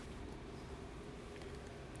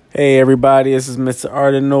Hey everybody, this is Mr.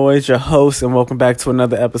 Artenoids, your host, and welcome back to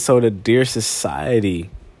another episode of Dear Society.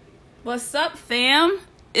 What's up, fam?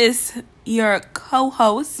 It's your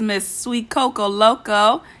co-host, Miss Sweet Coco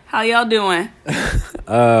Loco. How y'all doing?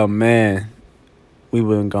 Man, we've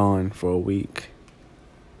been gone for a week,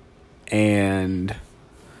 and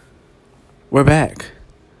we're back.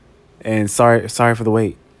 And sorry for the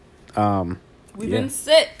wait. We've been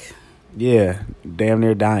sick. Yeah, damn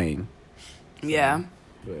near dying. Yeah.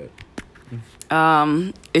 But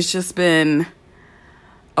It's just been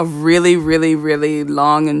a really, really, really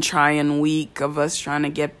long and trying week of us trying to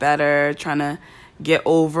get better, trying to get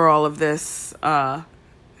over all of this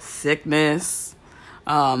sickness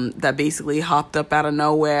that basically hopped up out of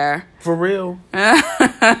nowhere. for real,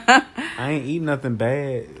 I ain't eating nothing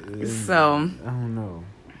bad. So, I don't know.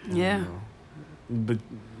 yeah. But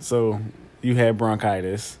so you had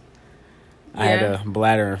bronchitis. I had Yeah. a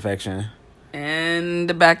bladder infection. And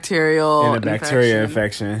the bacterial And a bacteria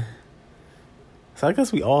infection. So I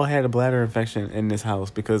guess we all had a bladder infection in this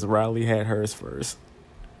house because Riley had hers first.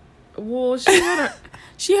 Well,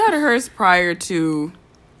 she had hers prior to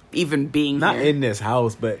even being Not here. in this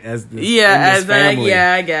house, but as this, Yeah, in this as family.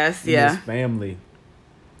 I guess, In yeah. this family.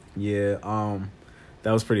 Yeah,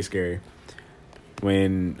 that was pretty scary.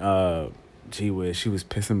 When she was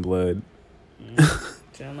pissing blood.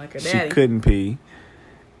 Sound like her She daddy. couldn't pee.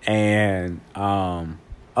 And and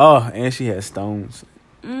she had stones.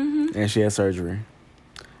 Mm-hmm. And she had surgery.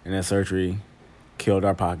 And that surgery killed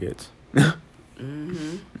our pockets.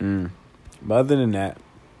 Mm-hmm. But other than that,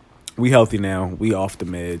 we healthy now. We off the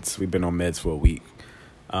meds. We've been on meds for a week.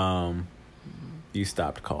 You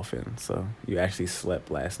stopped coughing, so you actually slept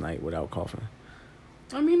last night without coughing.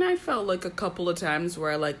 I mean, I felt like a couple of times where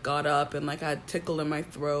I got up and I had tickle in my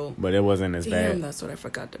throat. But it wasn't as Damn, bad. that's what I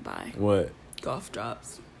forgot to buy. What? Cough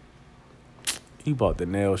drops. You bought the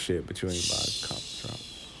nail shit, but you ain't bought a cough drop.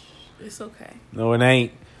 It's okay. No, it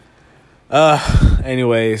ain't.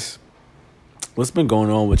 Anyways, what's been going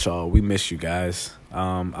on with y'all? We miss you guys.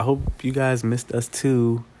 I hope you guys missed us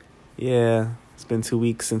too. Yeah, it's been 2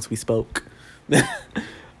 weeks since we spoke.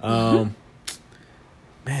 Man,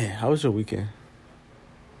 how was your weekend?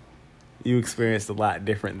 You experienced a lot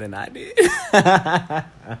different than I did.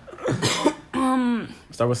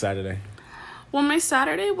 Start with Saturday. Well, my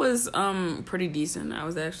Saturday was pretty decent. I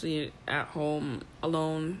was actually at home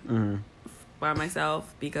alone by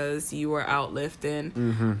myself because you were out lifting.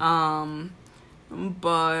 And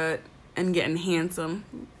getting handsome.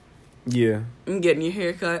 Yeah. And getting your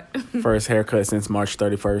hair cut. First haircut since March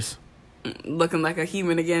 31st. Looking like a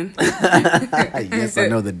human again. Yes, I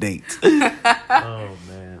know the date. Oh,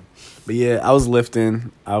 man. But yeah, I was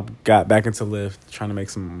lifting. I got back into lift, trying to make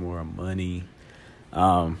some more money.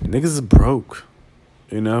 Niggas is broke,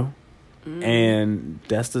 you know? And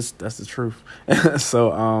that's the truth.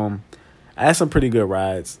 So, I had some pretty good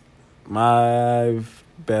rides. My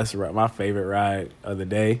favorite ride of the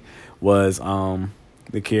day was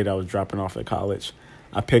the kid I was dropping off at college.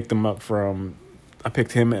 I picked him and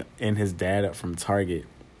his dad up from Target,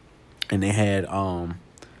 and they had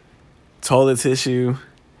toilet tissue,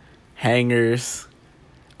 hangers,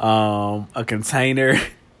 a container,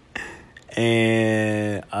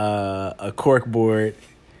 and a cork board,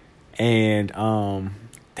 and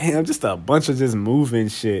just a bunch of just moving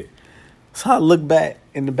shit. So I look back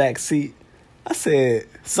in the back seat. I said,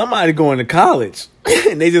 somebody going to college.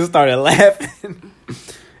 And they just started laughing.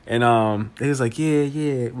 And they was like,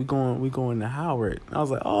 yeah, we going to Howard. I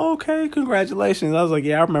was like, oh, okay, congratulations. I was like,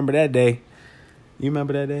 yeah, I remember that day. You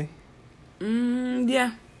remember that day?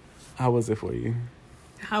 Yeah. How was it for you?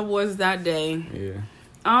 How was that day? Yeah.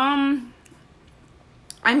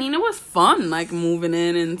 I mean, it was fun, like, moving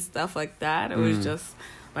in and stuff like that. It was just,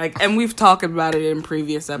 like, and we've talked about it in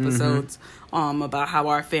previous episodes, about how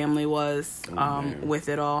our family was, with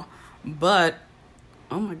it all. But,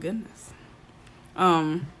 oh my goodness.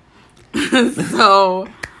 So,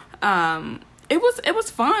 it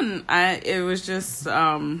was fun. It was just,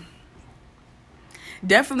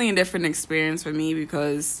 definitely a different experience for me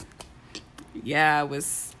because, yeah, I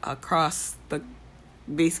was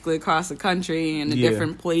basically across the country in a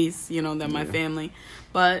different place, than my family.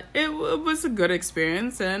 But it was a good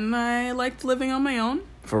experience, and I liked living on my own.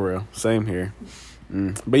 For real. Same here.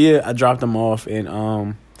 But yeah, I dropped them off,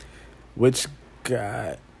 and what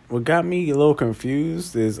got me a little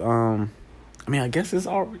confused is I guess it's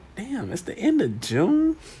it's the end of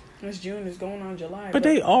June. It's June, it's going on July. But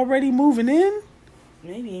they already moving in?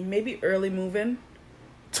 Maybe early moving.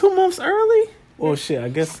 2 months early? Well, shit, I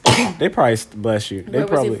guess they probably, bless you. Where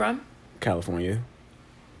was he from? California.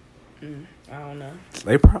 I don't know.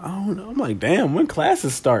 I don't know. I'm like, damn, when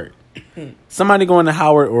classes start? Somebody going to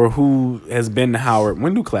Howard or who has been to Howard,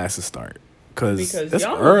 when do classes start? Because it's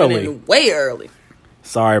y'all early. Way early.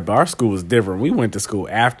 Sorry, but our school was different. We went to school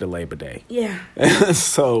after Labor Day. Yeah.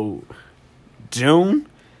 So, June?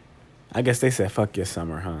 I guess they said, fuck your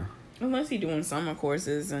summer, huh? Unless you're doing summer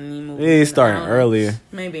courses and you move. He's starting earlier.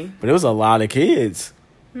 Maybe. But it was a lot of kids.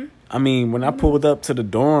 I mean, when I pulled up to the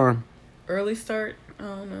dorm. Early start? I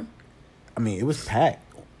don't know. I mean, it was packed.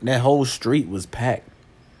 That whole street was packed.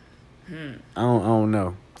 I don't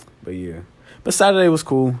know. But yeah. But Saturday was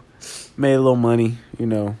cool. Made a little money, you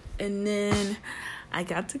know. And then I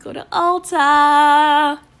got to go to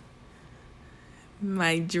Ulta.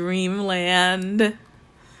 My dreamland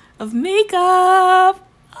of makeup.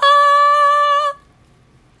 Ah!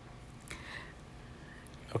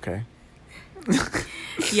 Okay.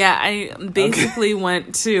 Yeah, I basically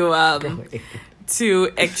went to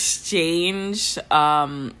exchange.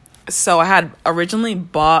 So I had originally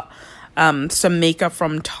bought some makeup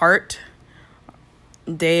from Tarte.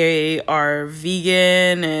 They are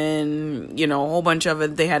vegan and, you know, a whole bunch of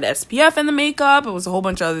it. They had SPF in the makeup. It was a whole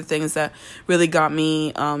bunch of other things that really got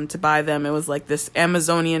me to buy them. It was like this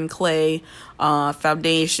Amazonian clay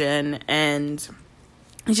foundation, and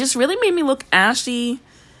it just really made me look ashy,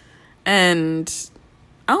 and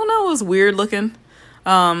I don't know, it was weird looking.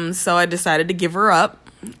 So I decided to give her up,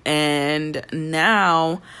 and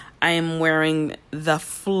now I am wearing the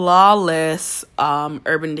Flawless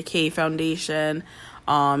Urban Decay foundation.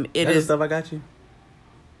 It is stuff I got you.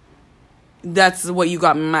 That's what you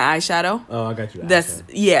got me, my eyeshadow. Oh, I got you. That's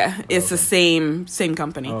it's the same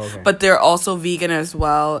company, okay. But they're also vegan as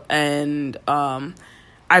well. And I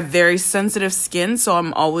have very sensitive skin, so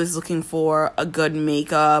I'm always looking for a good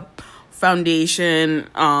makeup foundation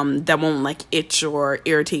that won't like itch or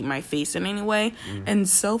irritate my face in any way. And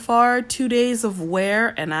so far, 2 days of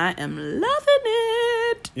wear, and I am loving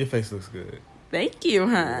it. Your face looks good. Thank you,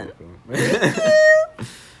 hon.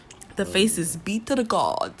 The face is beat to the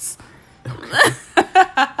gods.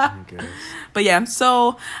 But yeah,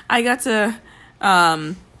 so I got to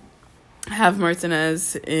have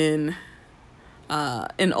Martinez in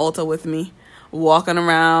Ulta with me, walking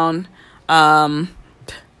around. I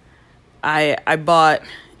bought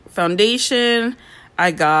foundation,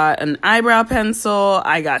 I got an eyebrow pencil,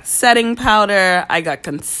 I got setting powder, I got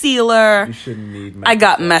concealer. You shouldn't need makeup. I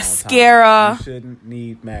got mascara. You shouldn't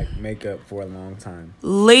need makeup for a long time.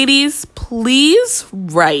 Ladies, please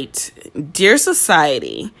write Dear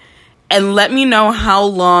Society and let me know how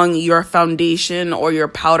long your foundation or your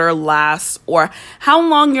powder lasts, or how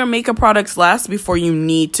long your makeup products last before you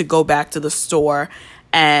need to go back to the store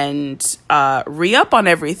and re-up on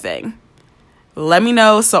everything. Let me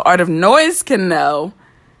know so Art of Noise can know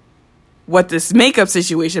what this makeup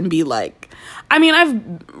situation be like. I mean, I've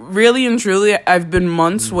been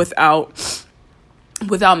months without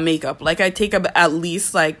makeup. Like, I take at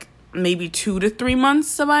least like maybe 2 to 3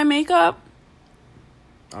 months to buy makeup.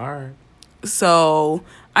 All right. So,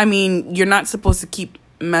 I mean, you're not supposed to keep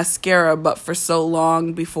mascara but for so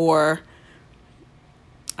long before,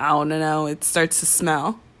 I don't know, it starts to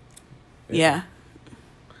smell. Yeah.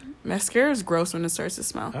 Mascara is gross when it starts to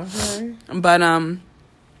smell. Okay. But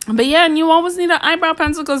yeah, and you always need an eyebrow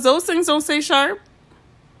pencil because those things don't stay sharp.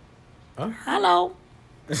 Okay. Hello.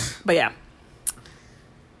 But yeah.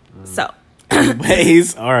 So.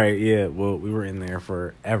 Anyways, all right, yeah. Well, we were in there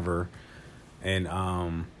forever, and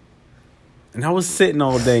I was sitting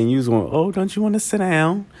all day, and you was going, "Oh, don't you want to sit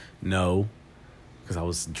down?" No, because I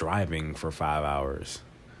was driving for 5 hours.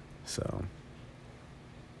 So,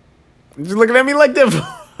 you're just looking at me like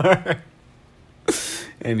that.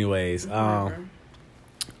 Anyways, what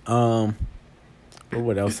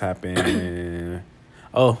else happened?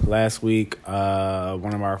 Oh, last week,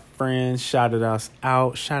 one of our friends shouted us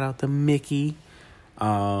out. Shout out to Mickey.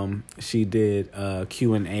 She did a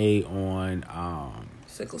Q&A on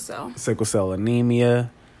Sickle cell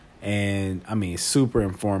anemia, and I mean, super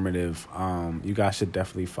informative. You guys should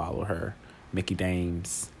definitely follow her, Mickey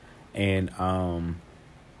Dames, and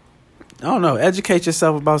I don't know, educate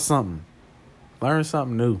yourself about something. Learn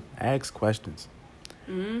something new. Ask questions.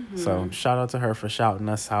 Mm-hmm. So shout out to her for shouting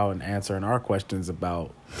us out and answering our questions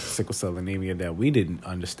about sickle cell anemia that we didn't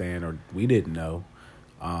understand or we didn't know.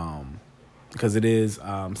 Because it is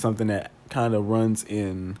something that kind of runs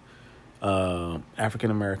in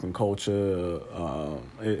African American culture.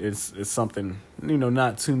 It's something, you know,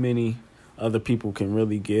 not too many other people can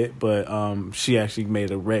really get. But she actually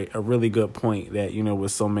made a really good point that, you know,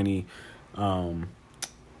 with so many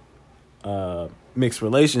mixed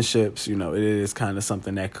relationships, you know, it is kind of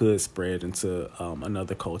something that could spread into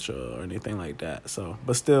another culture or anything like that. So,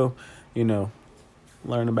 but still, you know,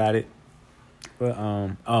 learn about it. But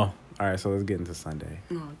all right, so let's get into Sunday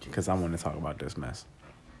because I want to talk about this mess.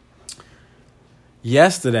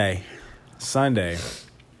 Yesterday, Sunday,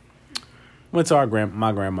 went to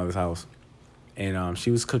my grandmother's house, and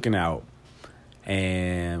she was cooking out,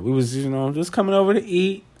 and we was, you know, just coming over to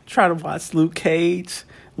eat, try to watch Luke Cage.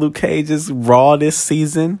 Luke Cage is raw this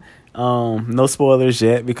season. No spoilers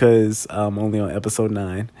yet because only on episode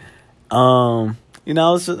 9. You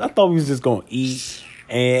know, I thought we was just gonna eat,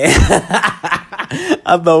 and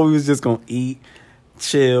I thought we was just gonna eat,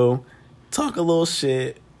 chill, talk a little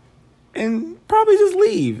shit, and probably just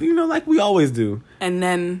leave. You know, like we always do. And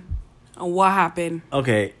then, what happened?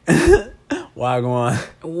 Okay, Wagwan.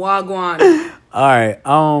 Wagwan. All right.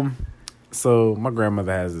 So my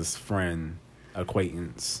grandmother has this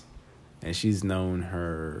acquaintance, and she's known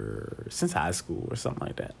her since high school or something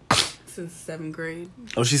like that. Since 7th grade.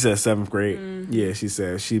 Oh, she said 7th grade. Mm-hmm. Yeah, she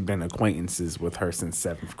said she'd been acquaintances with her since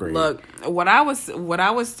 7th grade. Look, what I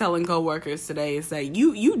was telling coworkers today is that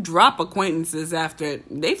you drop acquaintances after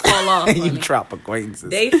they fall off. You drop acquaintances.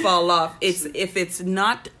 They fall off. If it's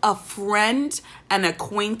not a friend, an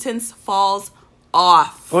acquaintance falls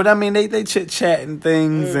off. Well, I mean, they chit chat and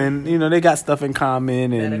things, and you know they got stuff in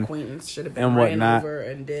common, and that acquaintance should have been ran over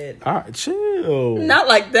and dead. All right, chill. Not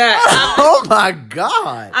like that. Oh my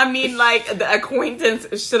god. I mean, like the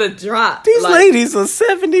acquaintance should have dropped. These ladies are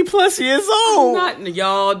 70+ years old.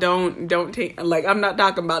 Y'all don't take, like, I'm not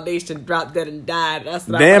talking about they should drop dead and died. That's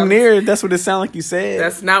not damn near. That's what it sounded like you said.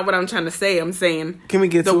 That's not what I'm trying to say. I'm saying, can we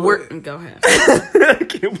get the to word? it? Go ahead.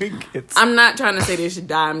 Can we get? I'm not trying to say they should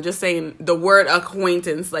die. I'm just saying the word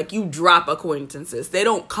acquaintance, like you drop acquaintances. They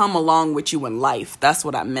don't come along with you in life. That's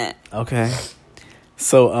what I meant. Okay.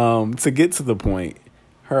 So to get to the point,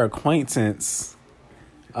 her acquaintance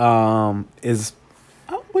is,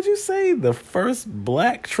 would you say, the first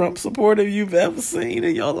black Trump supporter you've ever seen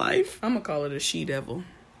in your life? I'm gonna call it a she-devil.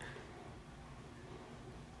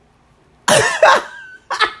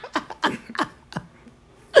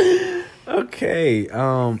 Okay.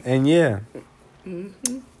 And yeah.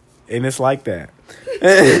 Mm-hmm. And it's like that.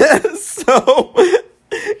 So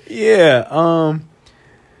yeah.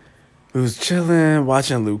 We was chilling,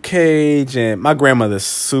 watching Luke Cage, and my grandmother's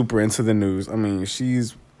super into the news. I mean,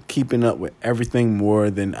 she's keeping up with everything more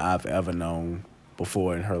than I've ever known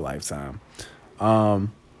before in her lifetime. And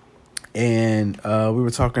we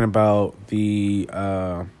were talking about the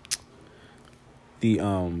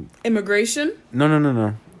immigration?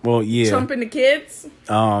 No. Well, yeah. Trump and the kids?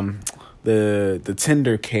 The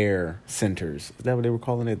tender care centers. Is that what they were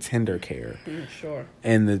calling it? Tender care. Sure.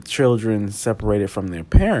 And the children separated from their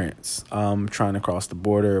parents, trying to cross the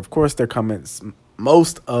border. Of course, they're coming.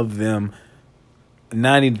 Most of them,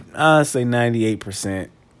 98%.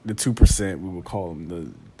 The 2%, we would call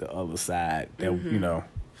them the other side. That you know,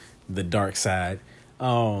 the dark side.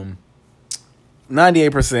 98%,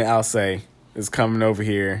 I'll say, is coming over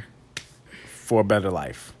here for a better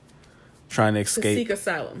life. Trying to escape, to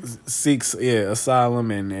seek asylum,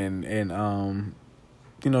 asylum, and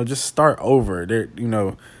you know, just start over. There, you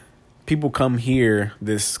know, people come here,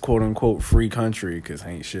 this quote unquote free country, because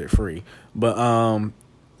ain't shit free, but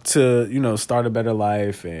to, you know, start a better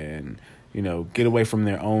life and, you know, get away from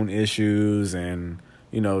their own issues and,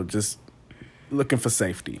 you know, just looking for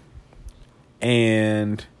safety.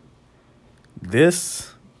 And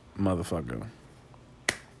this motherfucker,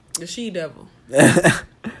 the she-devil.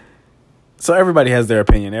 So everybody has their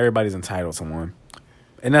opinion. Everybody's entitled to one.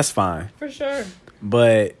 And that's fine. For sure.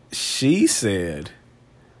 But she said...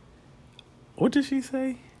 What did she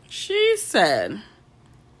say? She said...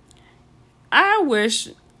 I wish...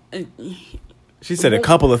 She said a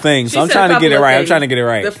couple of things. So I'm trying to get it right.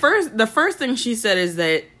 The first thing she said is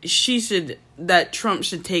that that Trump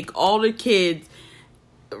should take all the kids,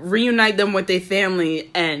 reunite them with their family,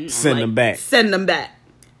 and send them back.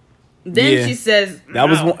 Then she says that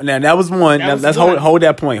was one. Now that was one. Let's hold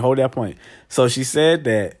that point. So she said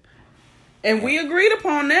that, and we agreed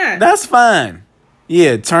upon that. That's fine.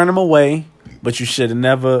 Yeah, turn them away, but you should have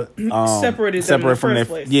never separated them in the first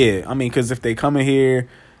place. Yeah, I mean, because if they come in here,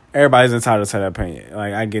 everybody's entitled to that opinion.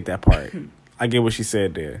 Like, I get that part. I get what she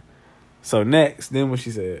said there. So then what she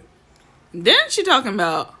said. Then she talking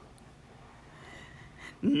about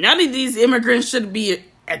none of these immigrants should be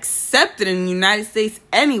accepted in the United States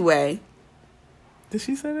anyway. Did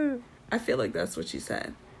she say that? I feel like that's what she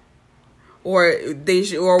said. Or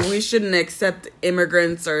we shouldn't accept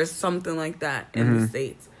immigrants or something like that in the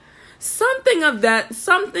States. Something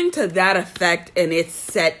to that effect, and it's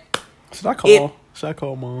set Should I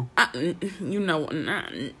call mom?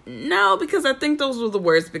 No, because I think those were the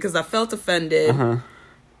words. Because I felt offended.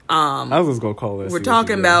 I was just gonna call her. We're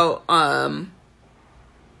talking about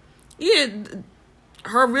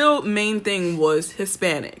her real main thing was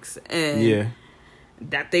Hispanics and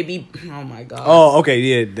that they be. Oh my god. Oh, okay,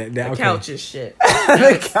 yeah. The couch is shit.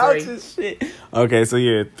 The couch is shit. Okay,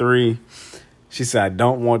 so 3. She said, I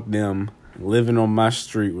don't want them living on my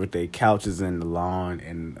street with their couches in the lawn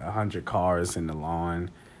and 100 cars in the lawn.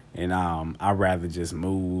 And I'd rather just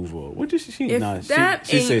move. Or what did she? She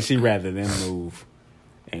said she'd rather them move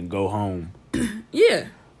and go home. Yeah,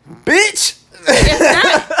 bitch.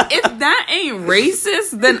 If that ain't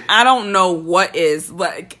racist, then I don't know what is.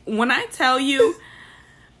 Like when I tell you,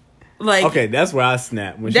 like okay, that's where I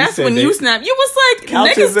snap. That's when you snap. You was like,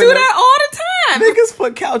 niggas do that all the time. Niggas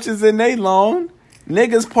put couches in their lawn.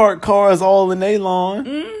 Niggas park cars all in their lawn.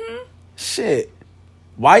 Mm-hmm. Shit,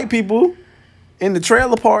 white people. In the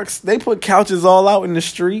trailer parks, they put couches all out in the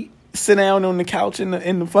street. Sit down on the couch in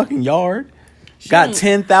the fucking yard. Got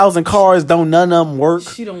 10,000 cars. Don't none of them work.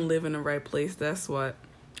 She don't live in the right place. That's what.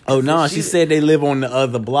 Oh no, she said they live on the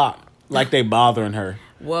other block. Like they bothering her.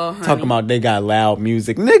 Well, honey, talking about they got loud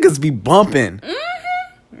music. Niggas be bumping.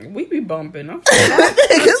 Mm-hmm. We be bumping.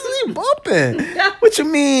 Niggas be bumping. What you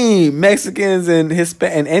mean? Mexicans and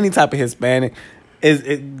Hispanic and any type of Hispanic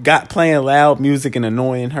got playing loud music and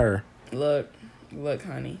annoying her. Look,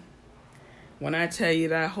 honey. When I tell you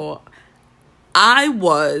that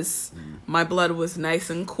my blood was nice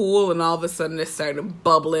and cool, and all of a sudden it started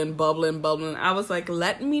bubbling. I was like,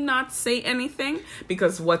 let me not say anything,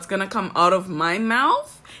 because what's going to come out of my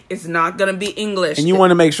mouth is not going to be English. And you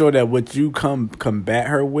want to make sure that what you combat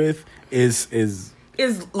her with is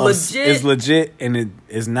legit. Is legit, and it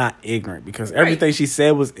is not ignorant, because everything she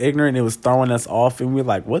said was ignorant. It was throwing us off, and we're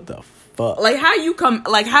like, what the fuck? Like, how do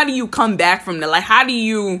you come back from that? Like, how do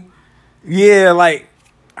you... Yeah, like...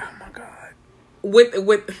 Oh, my God.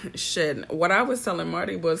 With shit. What I was telling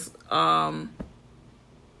Marty was... What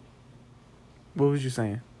was you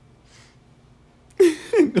saying?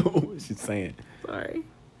 What was you saying? Sorry.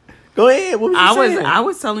 Go ahead. What was you saying? I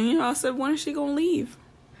was telling you, I said, when is she gonna leave?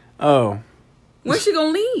 Oh. When's she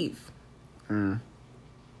gonna leave? I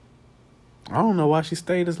don't know why she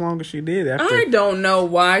stayed as long as she did. I don't know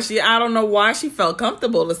why she felt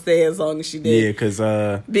comfortable to stay as long as she did.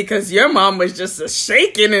 Yeah, because your mom was just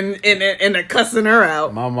shaking and cussing her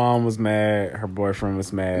out. My mom was mad. Her boyfriend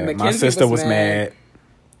was mad. My sister was mad.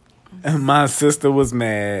 My sister was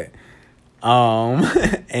mad.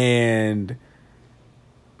 And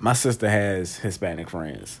my sister has Hispanic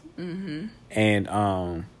friends. Mm-hmm.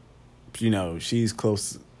 And she's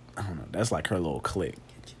close. I don't know. That's like her little clique.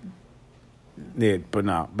 Yeah, but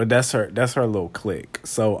that's her little clique.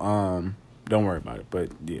 So don't worry about it.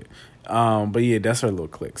 But yeah, that's her little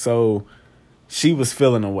clique. So she was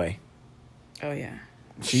feeling away. Oh yeah,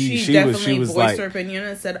 she definitely was voiced like, her opinion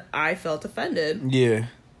and said, I felt offended. Yeah,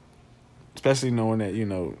 especially knowing that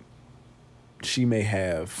she may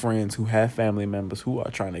have friends who have family members who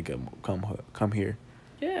are trying to come here.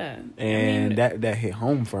 Yeah, and that hit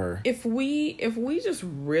home for her. If we just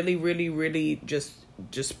really, really, really just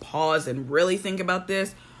pause and really think about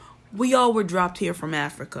this, we all were dropped here from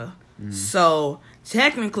Africa. So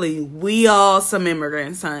technically, we all some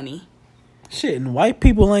immigrants, honey. Shit, and white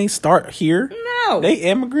people ain't start here. No, they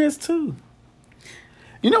immigrants too.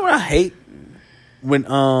 You know what I hate? When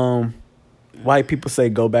white people say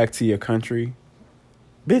go back to your country.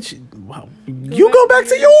 Bitch, wow, you go back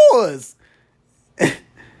to yours.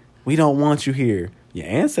 We don't want you here. Your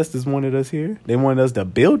ancestors wanted us here. They wanted us to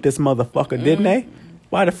build this motherfucker, didn't they?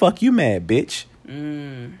 Why the fuck you mad, bitch?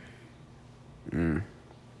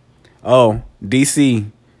 Oh,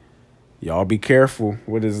 DC. Y'all be careful.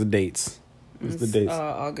 What is the dates? What's the dates?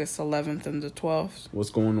 August 11th and the 12th.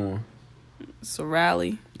 What's going on? It's a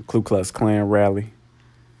rally. Ku Klux Klan rally.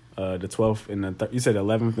 The 12th and you said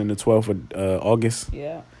 11th and the 12th of August?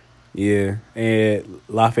 Yeah. Yeah. And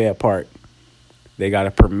Lafayette Park. They got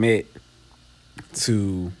a permit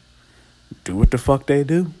to do what the fuck they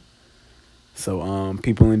do. So,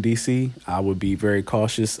 people in DC, I would be very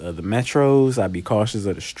cautious of the metros. I'd be cautious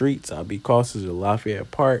of the streets. I'd be cautious of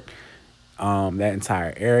Lafayette Park. That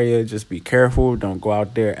entire area. Just be careful. Don't go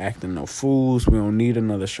out there acting no fools. We don't need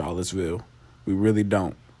another Charlottesville. We really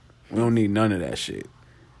don't. We don't need none of that shit.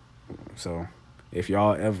 So, if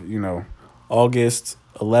y'all ever, August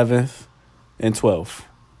 11th and 12th,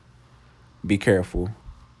 be careful.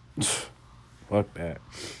 Fuck that.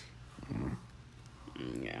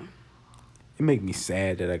 Yeah. it make me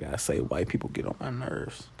sad that I gotta say white people get on my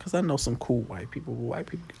nerves. Because I know some cool white people. White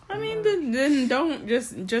people get on my nerves. Then don't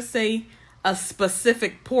just say a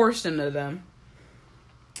specific portion of them.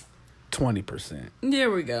 20%.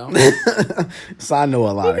 There we go. So I know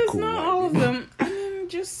a lot of cool not white all people. of them. I mean,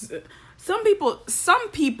 just some people.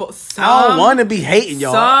 I don't want to be hating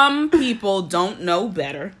y'all. Some people don't know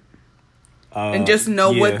better and just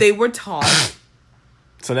know what they were taught.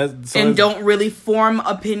 And don't really form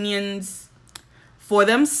opinions for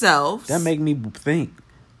themselves. That make me think.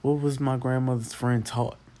 What was my grandmother's friend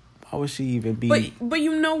taught? Why would she even be? But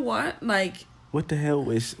you know what? Like, what the hell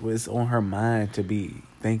was on her mind to be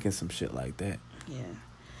thinking some shit like that? Yeah,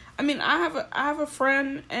 I mean, I have a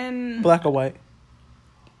friend and black or white.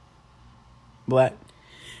 Black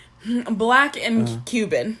and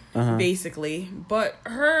Cuban, basically. But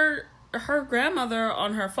her grandmother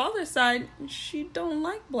on her father's side, she don't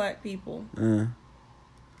like black people.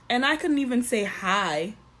 And I couldn't even say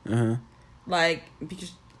hi. Like,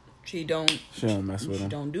 because she don't mess with them. She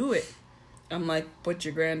don't do it. I'm like, but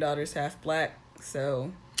your granddaughter's half black,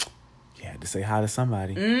 so you had to say hi to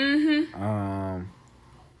somebody.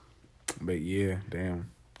 But yeah,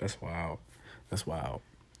 damn. That's wild.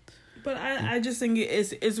 But I just think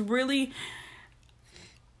it's really,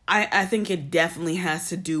 I think it definitely has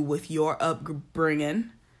to do with your upbringing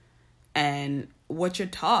and what you're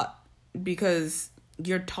taught, because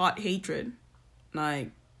you're taught hatred.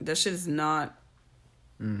 Like, that shit is not,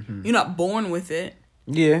 you're not born with it.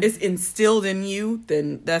 Yeah. It's instilled in you,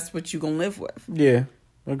 then that's what you're gonna live with. Yeah.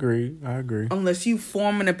 I agree. Unless you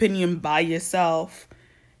form an opinion by yourself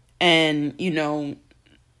and,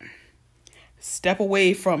 step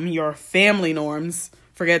away from your family norms,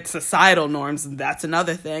 forget societal norms, that's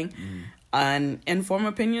another thing, and form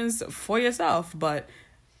opinions for yourself. But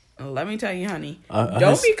let me tell you, honey,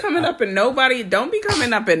 don't be coming up in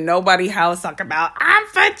nobody's house talking about, I'm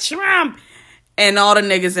for Trump, and all the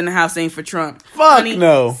niggas in the house ain't for Trump. Fuck, honey,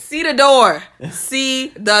 no. See the door. That's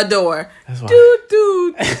why.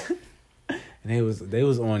 Dude. And they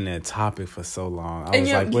was on that topic for so long. I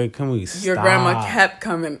was like, wait, can we stop? Your grandma kept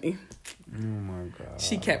coming. Oh my God.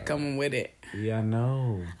 She kept coming with it. Yeah, I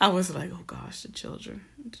know. I was like, oh gosh, the children.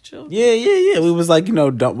 Yeah. We was like,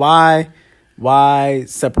 why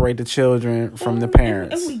separate the children from the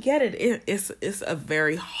parents? And we get it. It's a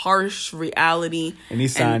very harsh reality. And he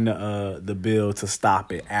signed the bill to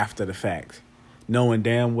stop it after the fact, knowing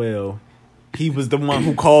damn well he was the one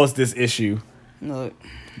who caused this issue. Look.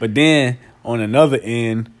 But then on another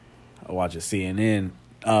end, I watch CNN.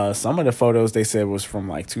 Some of the photos they said was from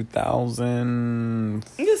like 2000.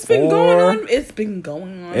 It's been going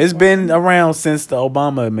on. It's been around since the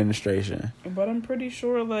Obama administration. But I'm pretty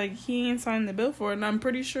sure like he ain't signed the bill for it, and I'm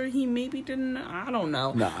pretty sure he maybe didn't. I don't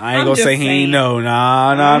know. No, I ain't gonna say he ain't know. No.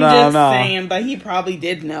 I'm just saying, but he probably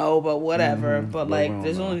did know. But whatever. But like,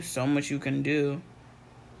 there's only so much you can do.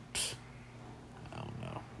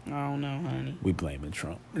 I don't know, honey. We blaming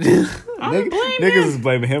Trump. Niggas is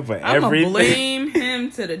blaming him for everything. I'm blame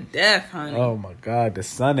him to the death, honey. Oh my God, the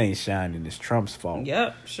sun ain't shining. It's Trump's fault.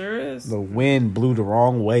 Yep, sure is. The wind blew the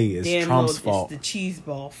wrong way. It's Trump's fault. It's the cheese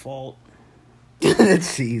ball fault.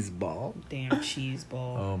 Cheese ball. Damn cheese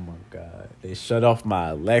ball. Oh my God, they shut off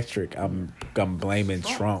my electric. I'm blaming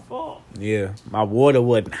Trump. Fault. Yeah, my water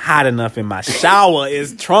wasn't hot enough in my shower.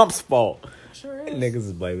 It's Trump's fault. Sure is. Niggas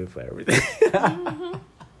is blaming for everything.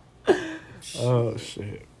 Oh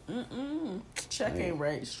shit. Check ain't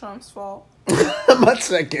right. It's Trump's fault. My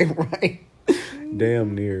check ain't right.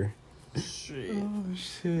 Damn near. Shit. Oh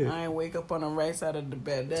shit. I ain't wake up on the right side of the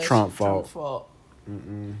bed. That's Trump fault.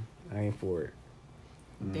 I ain't for it.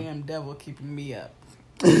 Damn devil keeping me up.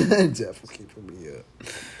 Jeff was keeping me up.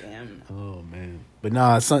 Damn. Oh man. But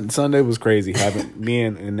nah, Sunday was crazy having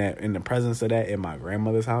being in the presence of that in my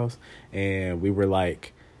grandmother's house, and we were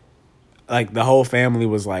like the whole family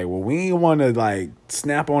was like, well, we didn't want to like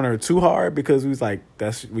snap on her too hard because we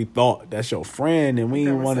thought that's your friend, and we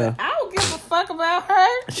didn't want to. I don't give a fuck about her.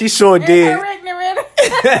 She sure did. Her ignorant.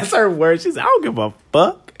 That's her word. She's I don't give a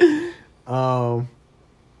fuck.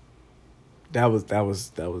 That was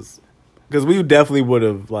because we definitely would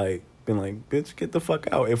have like been like, bitch, get the fuck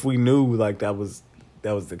out if we knew like that was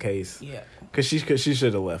the case. Yeah. Cause she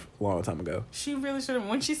should have left a long time ago. She really should have.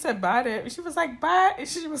 When she said bye to she was like, bye.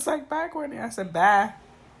 She was like, bye, Courtney. I said, bye.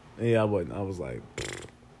 Yeah, I wasn't. I was like,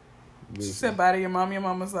 she said bye to your mom. Your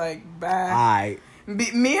mom was like, bye. All right.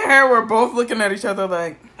 Me and her were both looking at each other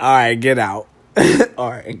like, all right, get out. All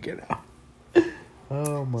right, get out.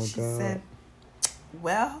 Oh my God. She said,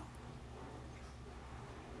 well,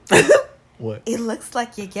 What? It looks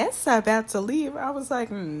like your guests are about to leave. I was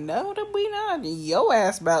like, no, we not. Your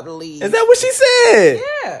ass about to leave. Is that what she said?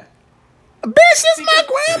 Yeah. Bitch, this is my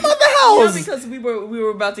grandmother's house. Yeah, because we were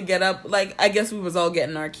about to get up. Like, I guess we was all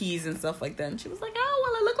getting our keys and stuff like that. And she was like, oh,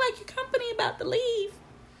 well, it looked like your company about to leave.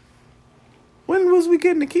 When was we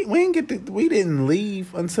getting the key? We didn't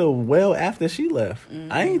leave until well after she left.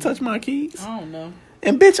 Mm-hmm. I ain't touch my keys. I don't know.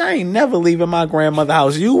 And bitch, I ain't never leaving my grandmother's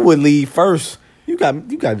house. You would leave first. You got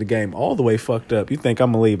the game all the way fucked up. You think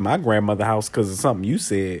I'm gonna leave my grandmother's house because of something you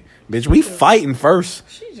said? Bitch, we fighting first,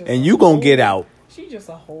 and you gonna get out. She just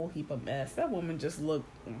a whole heap of mess. That woman just looked.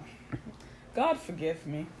 God forgive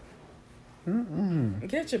me. Mm-mm.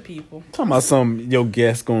 Get your people. Talking about your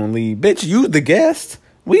guest gonna leave. Bitch, you the guest.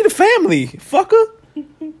 We the family. Fucker.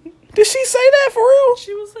 Did she say that for real?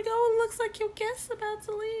 She was like, oh, it looks like your guest's about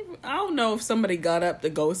to leave. I don't know if somebody got up to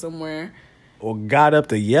go somewhere. Or got up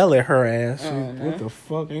to yell at her ass. What the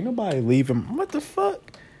fuck? Ain't nobody leaving. What the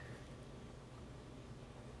fuck?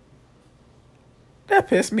 That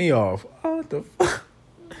pissed me off. Oh, what the fuck?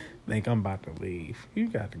 Think I'm about to leave. You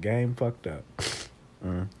got the game fucked up.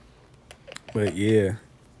 But yeah.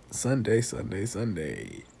 Sunday. Sunday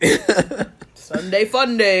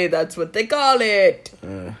fun day. That's what they call it.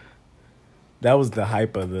 That was the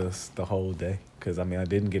hype of the whole day. Because, I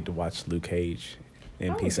didn't get to watch Luke Cage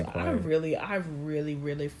in peace and quiet. I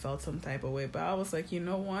really felt some type of way. But I was like, you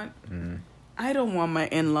know what? I don't want my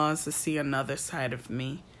in-laws to see another side of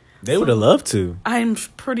me. They would have loved to. I'm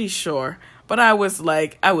pretty sure. But I was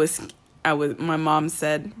like, my mom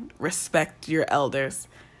said, respect your elders.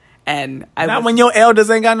 And when your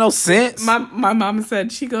elders ain't got no sense. My mom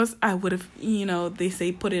said, she goes, I would have, they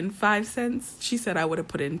say put in 5 cents. She said I would have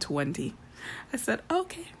put in 20. I said,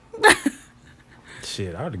 okay.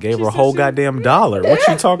 Shit, I would have gave her a whole goddamn $1. What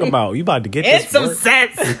you talking about? You about to get this some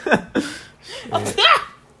sense.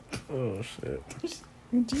 Oh, shit.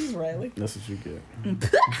 Jeez, Riley. That's what you get.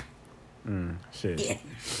 Shit. Yeah.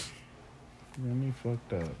 Me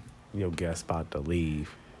fucked up. Your guest about to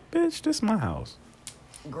leave. Bitch, this my house.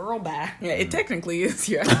 Girl, bye. Yeah, it technically is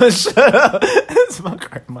your house. Shut up. It's my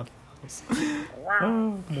grandmother's house.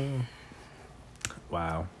 Oh, man.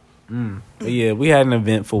 Wow. But yeah, we had an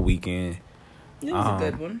eventful weekend. It was a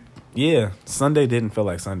good one. Yeah, Sunday didn't feel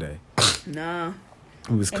like Sunday. Nah.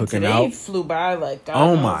 We was cooking today out. Flew by like God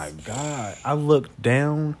oh knows. My God. I looked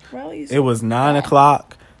down. Really? It was 9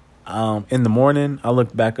 o'clock in the morning. I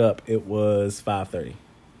looked back up. It was 5:30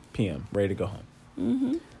 p.m. Ready to go home.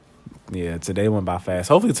 Mm-hmm. Yeah, today went by fast.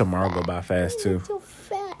 Hopefully tomorrow go by fast too. So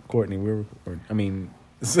fat. Courtney, we're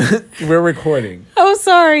recording. Oh,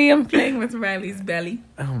 sorry. I'm playing with Riley's belly.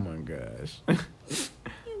 Oh my gosh.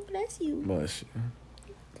 Bless you. Bless you.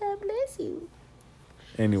 God bless you.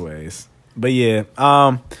 Anyways. But yeah,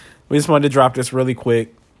 we just wanted to drop this really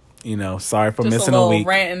quick. Sorry for missing a week.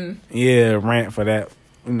 Ranting. Yeah, rant for that.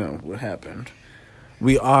 What happened.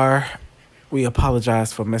 We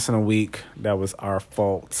apologize for missing a week. That was our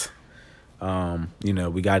fault.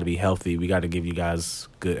 We got to be healthy. We got to give you guys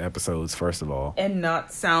good episodes, first of all. And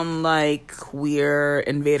not sound like we're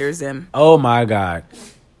Invader Zim. Oh, my God.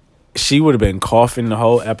 She would have been coughing the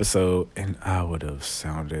whole episode, and I would have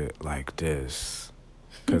sounded like this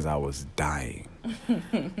because I was dying.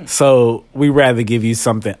 So we rather give you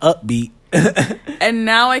something upbeat. And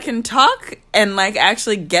now I can talk and,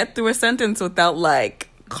 actually get through a sentence without,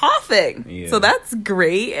 coughing. Yeah. So that's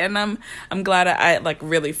great, and I'm glad I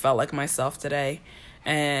really felt like myself today.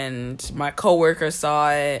 And my coworker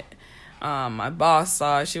saw it. My boss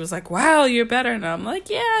saw it. She was like, wow, you're better. And I'm like,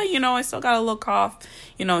 yeah, I still got a little cough,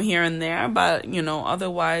 here and there, but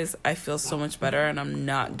otherwise I feel so much better and I'm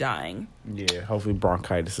not dying. Yeah, hopefully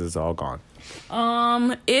bronchitis is all gone.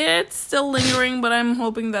 It's still lingering, but I'm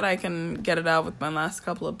hoping that I can get it out with my last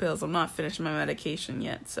couple of pills. I'm not finished my medication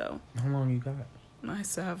yet, so. How long you got? I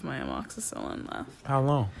still have my amoxicillin left. How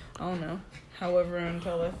long? I don't know. However,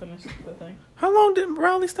 until I finish the thing. How long did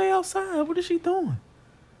Riley stay outside? What is she doing?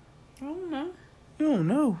 I don't know. You don't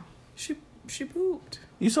know? She pooped.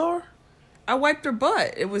 You saw her? I wiped her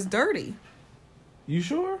butt. It was dirty. You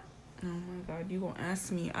sure? Oh my God, you gonna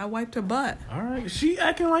ask me? I wiped her butt. All right. She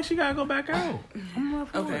acting like she gotta go back out.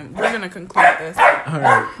 Okay, we're gonna conclude this. All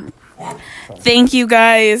right. Thank you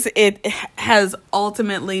guys. It has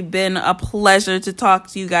ultimately been a pleasure to talk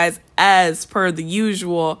to you guys as per the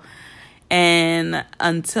usual. And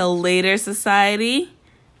until later, society.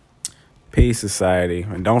 Peace, society.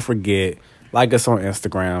 And don't forget, like us on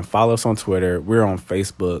Instagram, follow us on Twitter. We're on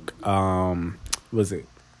Facebook. What's it?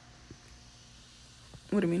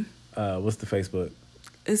 What do you mean? What's the Facebook?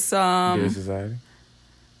 It's Dear Society.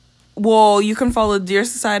 Well, you can follow Dear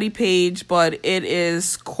Society page, but it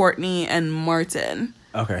is Courtney and Martin.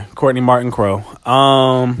 Okay, Courtney Martin Crow. We're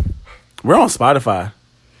on Spotify.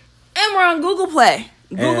 And we're on Google Play,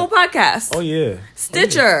 Google Podcasts. Oh yeah,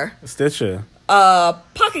 Stitcher.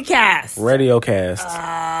 Pocket Cast. Radio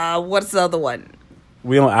Cast. What's the other one?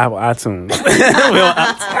 We on iTunes.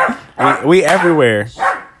 we everywhere.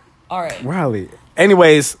 All right. Riley.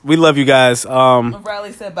 Anyways, we love you guys.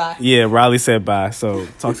 Riley said bye. Yeah, Riley said bye. So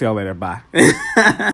talk to y'all later. Bye.